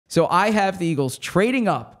So I have the Eagles trading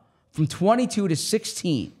up from 22 to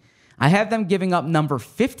 16. I have them giving up number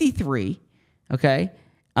 53, okay?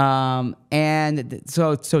 And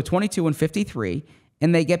so 22 and 53,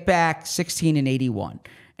 and they get back 16 and 81.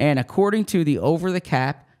 And according to the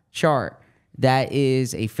over-the-cap chart, that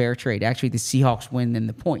is a fair trade. Actually, the Seahawks win in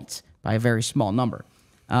the points by a very small number.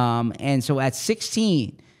 And so at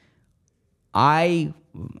 16, I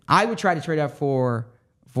would try to trade up for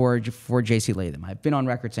J.C. Latham. I've been on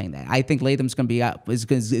record saying that. I think Latham's going to be is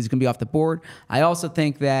going to be off the board. I also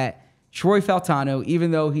think that Troy Fautanu,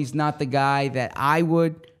 even though he's not the guy that I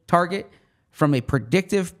would target from a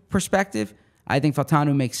predictive perspective, I think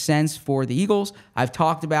Fautanu makes sense for the Eagles. I've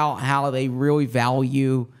talked about how they really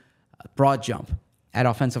value broad jump at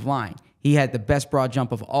offensive line. He had the best broad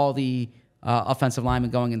jump of all the offensive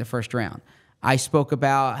linemen going in the first round. I spoke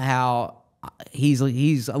about how he's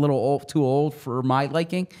a little too old for my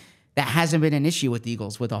liking. That hasn't been an issue with the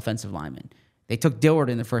Eagles with offensive linemen. They took Dillard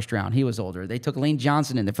in the first round. He was older. They took Lane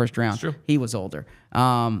Johnson in the first round. He was older.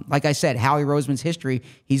 Like I said, Howie Roseman's history,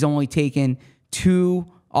 he's only taken 2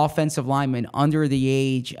 offensive linemen under the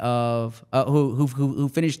age of who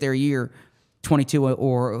finished their year 22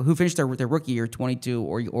 or who finished their rookie year 22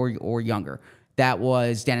 or younger. That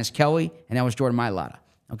was Dennis Kelly and that was Jordan Mailata.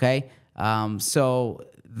 Okay, so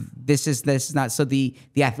this is not so the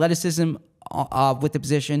athleticism with the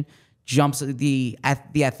position jumps the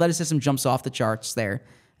athleticism jumps off the charts there.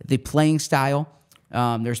 The playing style,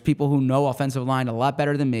 there's people who know offensive line a lot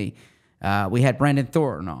better than me. We had Brandon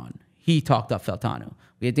Thornton on. He talked up Fautanu.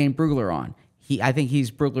 We had Dane Brugler on. I think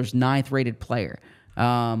he's Brugler's 9th rated player.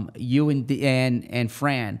 You and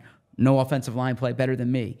Fran know offensive line play better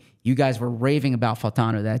than me. You guys were raving about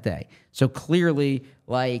Fautanu that day. So clearly,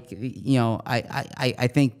 like, you know, I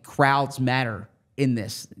think crowds matter in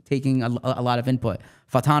this, taking a lot of input.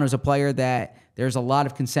 Fautanu is a player that there's a lot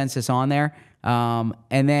of consensus on there.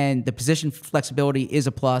 And then the position flexibility is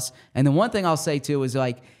a plus. And the one thing I'll say too is,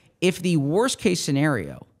 like, if the worst case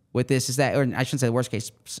scenario with this is that, or I shouldn't say the worst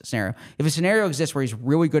case scenario, if a scenario exists where he's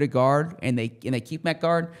really good at guard and they keep him at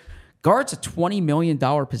guard, guard's a $20 million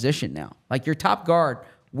position now. Like, your top guard,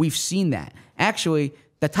 we've seen that. Actually,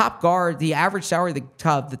 the top guard, the average salary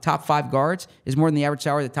of the top 5 guards is more than the average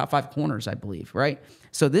salary of the top 5 corners, I believe, right?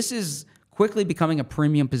 So this is quickly becoming a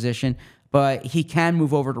premium position, but he can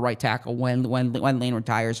move over to right tackle when Lane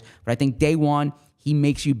retires. But I think day one, he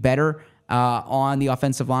makes you better on the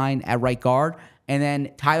offensive line at right guard. And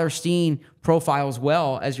then Tyler Steen profiles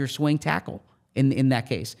well as your swing tackle in that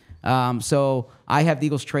case. So I have the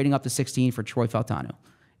Eagles trading up to 16 for Troy Fautanu.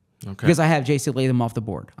 Okay. Because I have J.C. Latham off the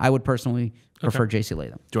board. I would personally prefer J.C.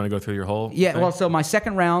 Latham. Do you want to go through your whole thing? Well, so my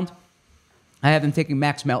second round, I have them taking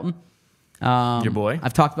Max Melton. Your boy?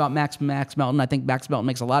 I've talked about Max Melton. I think Max Melton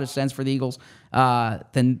makes a lot of sense for the Eagles.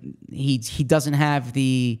 Then he doesn't have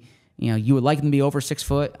the, you know, you would like him to be over 6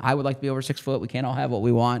 foot. I would like to be over 6 foot. We can't all have what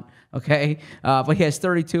we want, okay? But he has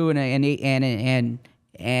 32 and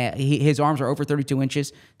his arms are over 32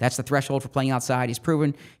 inches. That's the threshold for playing outside. He's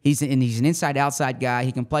proven he's an inside-outside guy.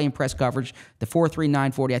 He can play in press coverage. The 4.3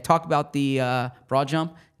 940. I talked about the broad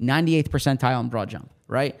jump, 98th percentile in broad jump,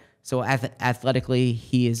 right? So athletically,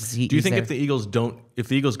 he is. Do you think if the Eagles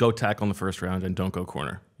go tackle in the first round and don't go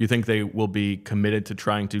corner, you think they will be committed to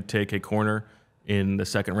trying to take a corner in the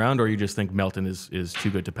second round, or you just think Melton is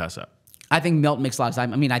too good to pass up? I think Melton makes a lot of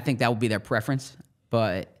sense. I mean, I think that would be their preference,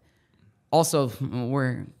 but also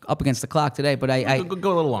we're up against the clock today. But I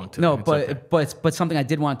go a little long today. No, but something I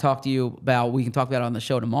did want to talk to you about. We can talk about it on the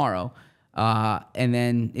show tomorrow. And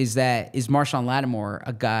then is Marshawn Lattimore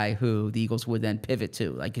a guy who the Eagles would then pivot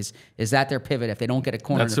to? Like, is that their pivot if they don't get a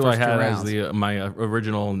corner? That's in the who first I had 2 rounds? as my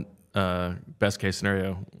original best case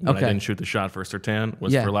scenario when I didn't shoot the shot for Surtain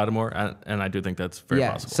was for Lattimore, and I do think that's very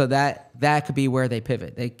possible. So that could be where they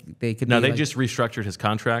pivot. They could. Now they just restructured his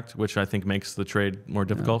contract, which I think makes the trade more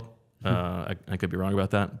difficult. I could be wrong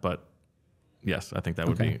about that, but yes, I think that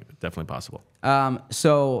would be definitely possible.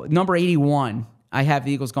 So number 81. I have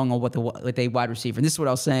the Eagles going on with a wide receiver. And this is what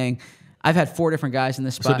I was saying. I've had 4 different guys in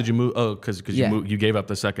this spot. So did you move? Oh, because you gave up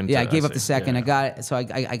the second. Yeah, I gave up the second. I got it. So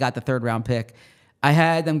I got the 3rd round pick. I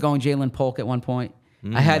had them going Jalen Polk at one point.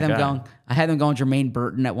 I had them going Jermaine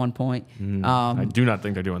Burton at one point. I do not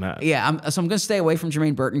think they're doing that. Yeah, so I'm going to stay away from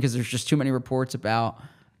Jermaine Burton because there's just too many reports about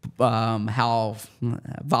how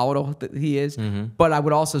volatile he is. But I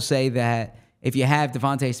would also say that if you have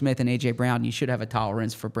Devontae Smith and A.J. Brown, you should have a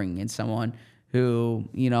tolerance for bringing in someone who,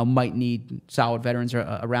 you know, might need solid veterans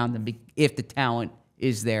around them if the talent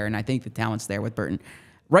is there. And I think the talent's there with Burton.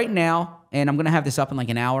 Right now, and I'm going to have this up in like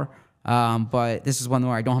an hour, but this is one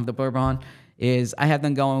where I don't have the blurb on, is I have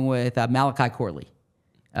them going with Malachi Corley.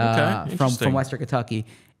 from interesting. Western Kentucky.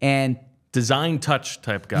 And Design touch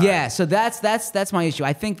type guy. yeah, so that's my issue.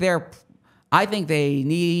 I think they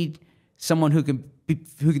need someone who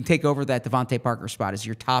can take over that Devontae Parker spot as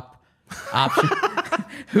your top option.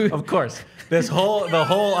 Of course. The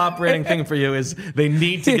whole operating thing for you is they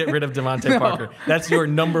need to get rid of Devontae Parker. That's your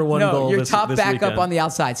number one goal. Your this top backup weekend. on the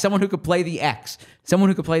outside, someone who could play the X.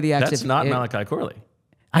 That's not Malachi Corley.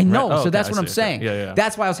 I know, Right. Oh, so okay, that's I what I'm see. saying. Okay. Yeah.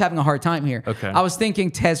 That's why I was having a hard time here. Okay. I was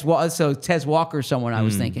thinking Tez Walker is someone I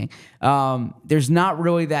was thinking. There's not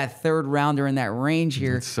really that third rounder in that range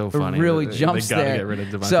here. It's so who funny. really They jumps gotta there. get rid of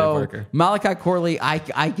Devontae so Parker. Malachi Corley,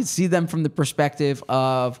 I could see them from the perspective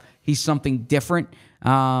of he's something different.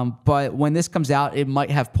 But when this comes out, it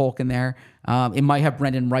might have Polk in there. It might have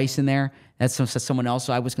Brendan Rice in there. That's someone else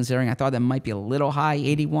I was considering. I thought that might be a little high,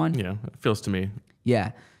 81. Yeah, it feels to me.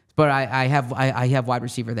 Yeah, but I have wide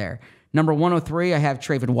receiver there. Number 103, I have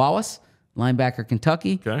Trayvon Wallace, linebacker,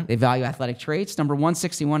 Kentucky. Okay. They value athletic traits. Number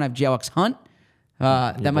 161, I have J.X. Hunt.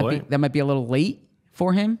 That might be a little late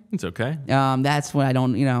for him. It's okay. That's what I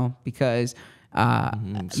don't, because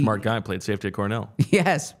Smart guy, played safety at Cornell.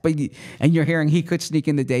 yes, and you're hearing he could sneak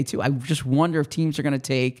in the day too. I just wonder if teams are going to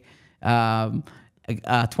take a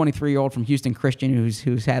 23-year-old from Houston Christian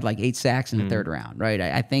who's had like 8 sacks in the third round, right?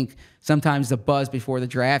 I think sometimes the buzz before the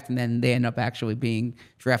draft, and then they end up actually being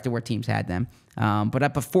drafted where teams had them. But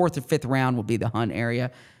up a 4th or 5th round will be the Hunt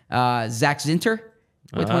area. Zach Zinter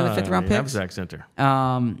with one of the 5th round you have picks. Zach Zinter.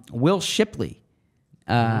 Will Shipley,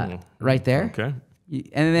 right there. Okay.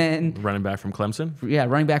 And then Running back from Clemson.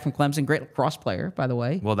 running back from Clemson, great lacrosse player, by the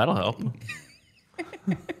way. Well, that'll help.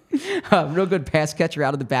 Real good pass catcher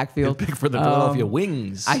out of the backfield. Pick for the Philadelphia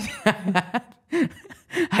Wings. I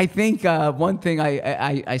think one thing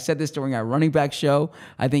I said this during our running back show.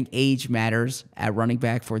 I think age matters at running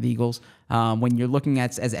back for the Eagles. When you're looking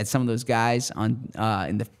at some of those guys on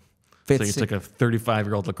in the fifth. So he's like a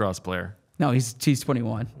 35-year-old lacrosse player. No, he's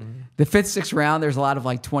 21. The 5th, 6th round, there's a lot of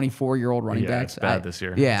like 24-year-old running backs. It's bad this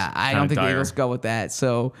year. Yeah, It's I don't think the dire. Eagles go with that.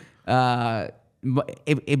 So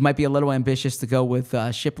it might be a little ambitious to go with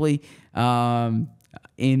Shipley in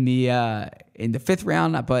the 5th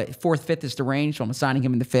round, but 4th, 5th is the range, so I'm assigning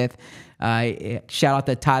him in the 5th. Shout out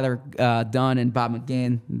to Tyler Dunn and Bob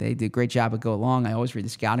McGinn. They did a great job at Go Along. I always read the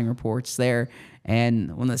scouting reports there,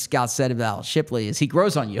 and one of the scouts said about Shipley is he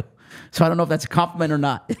grows on you. So I don't know if that's a compliment or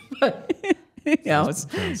not. But,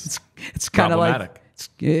 it's kind of like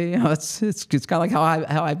it's kind of like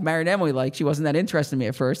how I married Emily. Like she wasn't that interested in me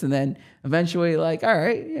at first, and then eventually, like, all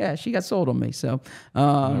right, yeah, she got sold on me. So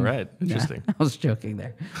All right. Interesting. I was joking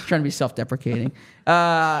there, trying to be self-deprecating.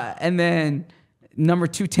 And then number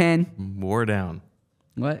 210. Wore down.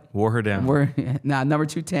 What? Wore her down. Number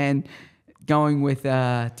 210, going with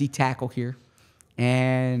D tackle here,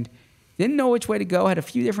 and didn't know which way to go. Had a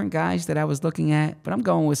few different guys that I was looking at, but I'm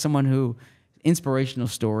going with someone who inspirational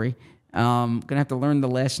story. Gonna have to learn the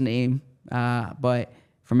last name, but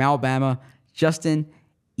from Alabama, Justin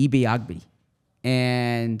Ebiagbi,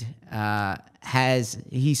 and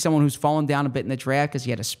he's someone who's fallen down a bit in the draft because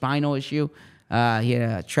he had a spinal issue. He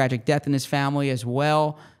had a tragic death in his family as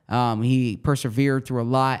well. He persevered through a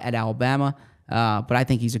lot at Alabama, but I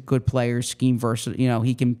think he's a good player, scheme versatile.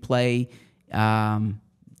 He can play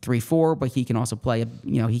 3-4, but he can also play.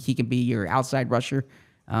 He can be your outside rusher.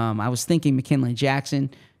 I was thinking McKinley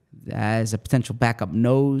Jackson as a potential backup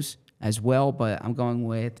nose as well, but I'm going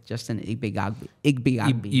with Justin Ebiagbi.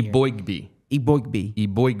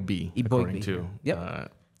 Eboigbe, according to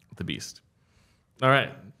the Beast. All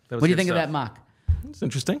right. What do you think of that mock? It's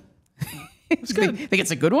interesting. It's good. Think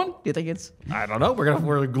it's a good one? Do you think it's? I don't know.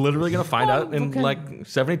 We're literally gonna find out in like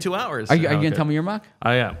 72 hours. Are you gonna tell me your mock?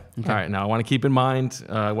 I am. Okay. All right. Now I want to keep in mind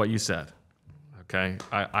what you said. Okay.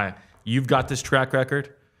 You've got this track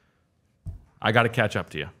record. I got to catch up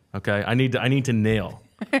to you. Okay. I need to nail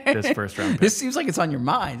this first round pick. This seems like it's on your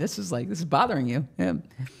mind. This is bothering you. Yeah.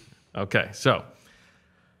 Okay. So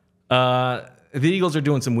the Eagles are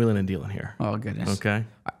doing some wheeling and dealing here. Oh goodness. Okay.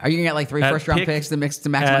 Are you gonna get like 3 first round picks to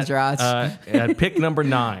maximize your odds? At pick number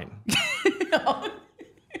 9.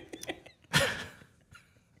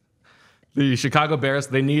 The Chicago Bears,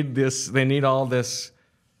 they need this. They need all this.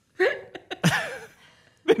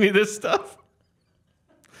 They need this stuff.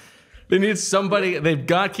 They need somebody. They've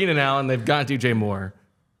got Keenan Allen. They've got DJ Moore.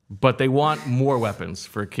 But they want more weapons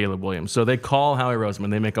for Caleb Williams. So they call Howie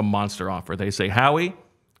Roseman. They make a monster offer. They say, Howie,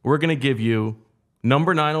 we're going to give you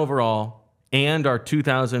number 9 overall and our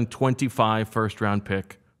 2025 first-round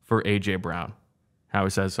pick for A.J. Brown. Howie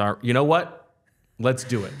says, you know what? Let's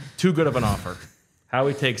do it. Too good of an offer.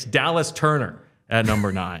 Howie takes Dallas Turner at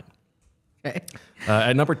number 9. Okay.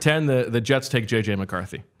 At number 10, the Jets take J.J.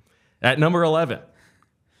 McCarthy. At number 11,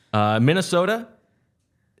 Minnesota,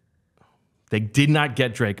 they did not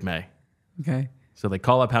get Drake May. Okay. So they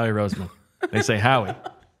call up Howie Roseman. They say, Howie,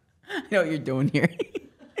 I know what you're doing here.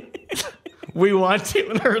 we want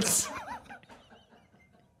Jalen Hurts.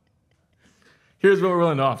 Here's what we're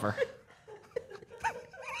willing to offer.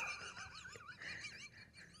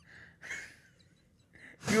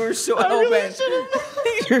 You were so hell-bent.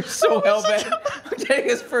 You're so hell-bent. I'm getting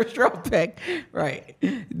his first-round pick. Right.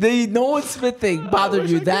 The Nolan Smith thing bothered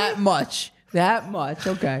you that much. That much.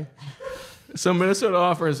 Okay. So Minnesota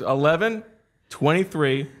offers 11,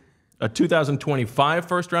 23, a 2025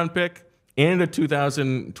 first-round pick, and a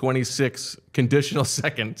 2026 conditional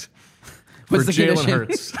second for Jalen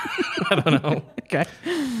Hurts. I don't know. Okay.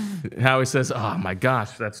 Howie says, oh, my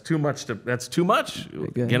gosh, that's too much. That's too much.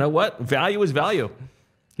 Okay. You know what? Value is value.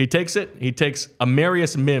 He takes it. He takes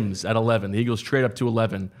Amarius Mims at 11. The Eagles trade up to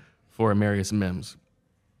 11 for Amarius Mims.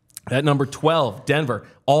 At number 12, Denver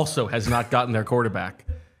also has not gotten their quarterback.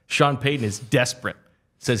 Sean Payton is desperate.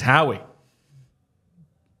 Says, Howie,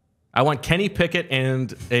 I want Kenny Pickett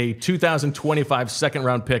and a 2025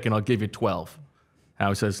 second-round pick, and I'll give you 12.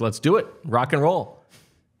 Howie says, let's do it. Rock and roll.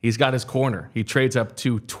 He's got his corner. He trades up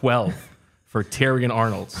to 12 for Terrion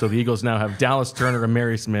Arnold. So the Eagles now have Dallas Turner,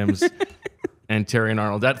 Amarius Mims, and Terrion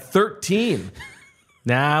Arnold. At 13,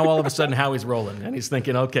 now all of a sudden Howie's rolling. And he's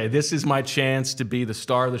thinking, okay, this is my chance to be the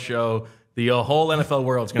star of the show. The whole NFL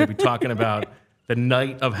world's going to be talking about the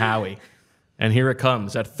night of Howie. And here it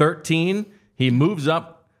comes. At 13, he moves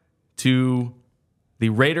up to the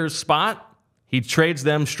Raiders spot. He trades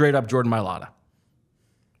them straight up Jordan Mailata.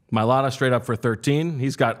 Mailata straight up for 13.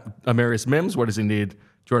 He's got Amarius Mims. What does he need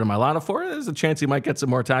Jordan Mailata for? There's a chance he might get some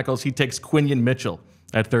more tackles. He takes Quinion Mitchell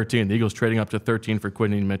at 13. The Eagles trading up to 13 for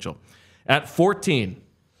Quinion Mitchell. At 14,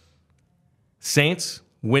 Saints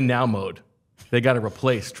win now mode. They got to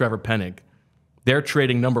replace Trevor Penning. They're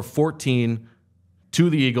trading number 14 to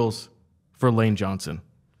the Eagles for Lane Johnson.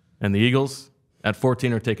 And the Eagles at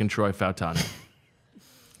 14 are taking Troy Fautanu.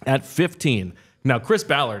 At 15, now Chris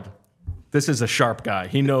Ballard, this is a sharp guy.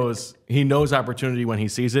 He knows opportunity when he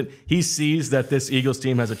sees it. He sees that this Eagles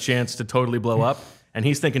team has a chance to totally blow up, and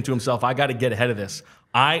he's thinking to himself, I got to get ahead of this.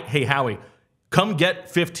 Hey, Howie, come get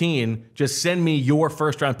 15. Just send me your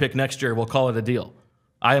first-round pick next year. We'll call it a deal.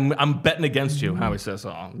 I'm betting against you. Howie says,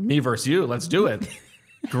 oh, me versus you. Let's do it.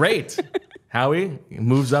 Great. Howie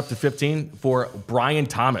moves up to 15 for Brian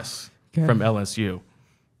Thomas from LSU.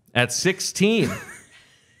 At 16,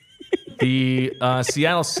 the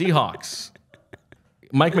Seattle Seahawks.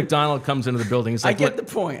 Mike McDonald comes into the building. He's like, I get the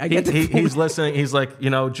point. He's listening. He's like,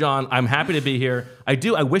 John, I'm happy to be here.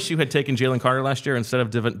 I wish you had taken Jalen Carter last year instead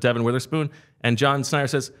of Devin Witherspoon. And John Snyder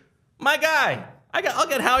says, my guy, I'll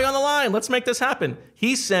get Howie on the line. Let's make this happen.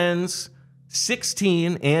 He sends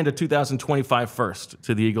 16 and a 2025 first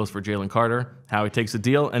to the Eagles for Jalen Carter. Howie takes the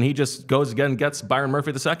deal, and he just goes again and gets Byron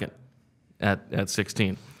Murphy II at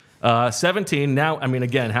 16. 17, now,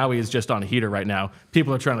 again, Howie is just on a heater right now.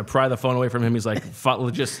 People are trying to pry the phone away from him. He's like,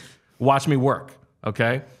 just watch me work,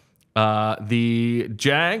 okay? The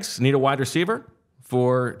Jags need a wide receiver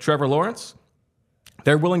for Trevor Lawrence.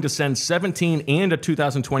 They're willing to send 17 and a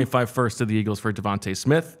 2025 first to the Eagles for Devontae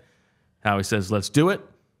Smith. Howie says, let's do it.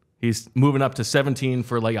 He's moving up to 17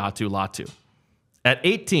 for Laiatu Latu. At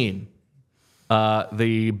 18,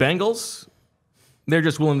 the Bengals, they're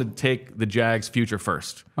just willing to take the Jags' future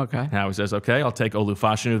first. Okay. Howie says, okay, I'll take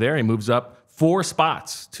Olufashinu there. He moves up 4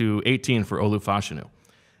 spots to 18 for Olufashinu.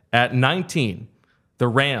 At 19, the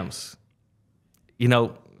Rams.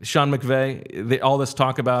 Sean McVay, all this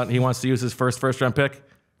talk about he wants to use his first-round pick.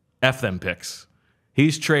 F them picks.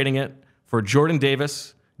 He's trading it for Jordan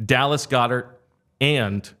Davis, Dallas Goedert,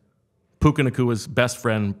 and Puka Nakua's best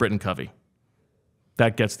friend, Britton Covey.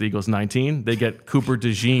 That gets the Eagles 19. They get Cooper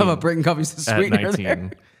DeJean How about Britton Covey's the at sweetener 19.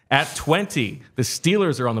 there? At 20, the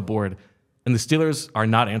Steelers are on the board, and the Steelers are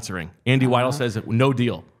not answering. Andy Weidel says no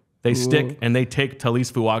deal. They stick and they take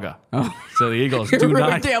Talise Fuaga. Oh. So the Eagles do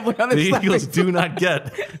not. The Eagles do not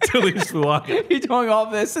get Talise Fuaga. You're doing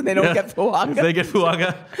all this and they don't get Fuaga. If they get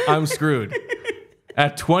Fuaga, I'm screwed.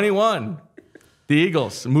 At 21, the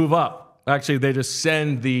Eagles move up. Actually, they just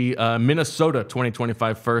send the Minnesota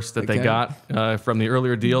 2025 first that they got from the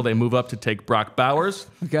earlier deal. They move up to take Brock Bowers.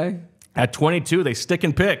 Okay. At 22, they stick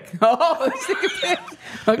and pick. Oh, they stick and pick.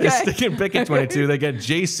 Okay. They stick and pick at 22. They get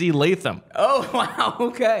J.C. Latham. Oh, wow.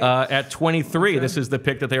 Okay. At 23, this is the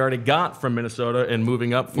pick that they already got from Minnesota and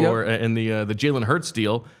moving up for in the Jalen Hurts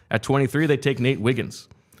deal. At 23, they take Nate Wiggins.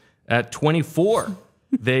 At 24,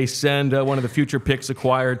 They send one of the future picks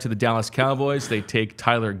acquired to the Dallas Cowboys. They take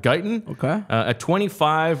Tyler Guyton. Okay. At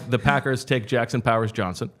 25, the Packers take Jackson Powers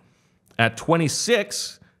Johnson. At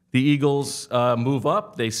 26, the Eagles move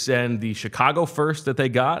up. They send the Chicago first that they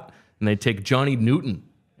got, and they take Johnny Newton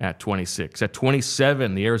at 26. At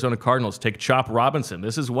 27, the Arizona Cardinals take Chop Robinson.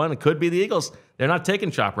 This is one. It could be the Eagles. They're not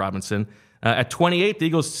taking Chop Robinson. At 28, the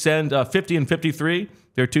Eagles send 50 and 53,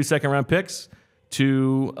 their 2 second-round picks,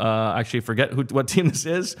 to actually forget what team this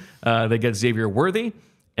is. They get Xavier Worthy.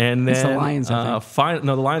 And then it's the Lions, I think.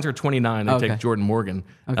 No, the Lions are 29. They take Jordan Morgan.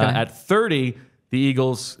 Okay. At 30, the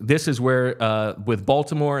Eagles, this is where, with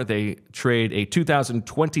Baltimore, they trade a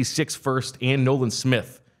 2026 first and Nolan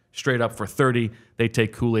Smith straight up for 30. They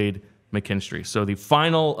take Kool-Aid McKinstry. So the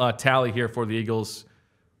final tally here for the Eagles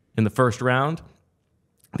in the first round,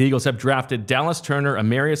 the Eagles have drafted Dallas Turner,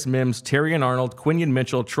 Amarius Mims, Terrion Arnold, Quinion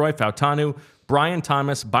Mitchell, Troy Fautanu, Brian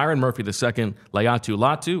Thomas, Byron Murphy II, Layatu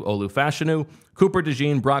Latu, Olu Fashanu, Cooper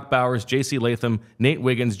DeJean, Brock Bowers, J.C. Latham, Nate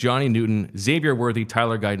Wiggins, Johnny Newton, Xavier Worthy,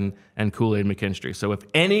 Tyler Guyton, and Kool-Aid McKinstry. So if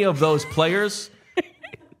any of those players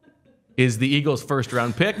is the Eagles'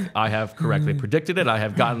 first-round pick, I have correctly predicted it. I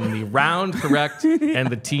have gotten the round correct and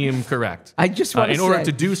the team correct. I just want to in order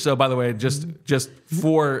to do so, by the way, just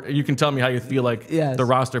for, you can tell me how you feel like the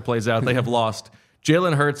roster plays out. They have lost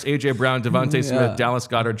Jalen Hurts, A.J. Brown, Devontae Smith, Dallas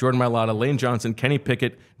Goedert, Jordan Mailata, Lane Johnson, Kenny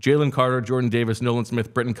Pickett, Jalen Carter, Jordan Davis, Nolan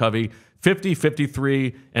Smith, Britton Covey, 50,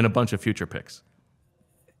 53, and a bunch of future picks.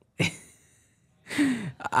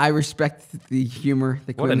 I respect the humor.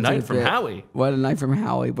 What a night from Howie. What a night from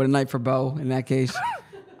Howie. What a night for Bo in that case.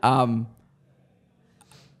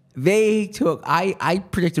 They took, I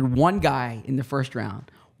predicted one guy in the first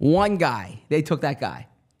round. One guy. They took that guy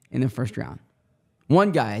in the first round.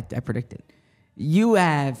 One guy I predicted. You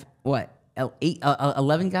have, what,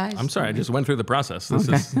 11 guys? I'm sorry, I just went through the process. This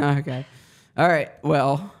is Okay. All right.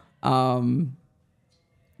 Well,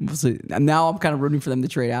 we'll see. Now I'm kind of rooting for them to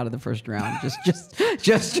trade out of the first round.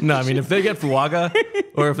 Just. No, I mean, if they get Fuaga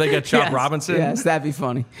or if they get Chop Robinson. Yes, that'd be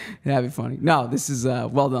funny. That'd be funny. No, this is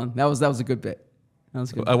well done. That was a good bit. That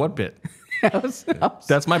was a good bit. What bit?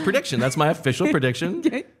 That's my prediction. That's my official prediction.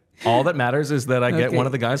 Okay. All that matters is that I get one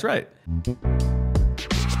of the guys right.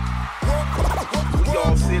 We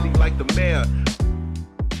all silly like the mayor.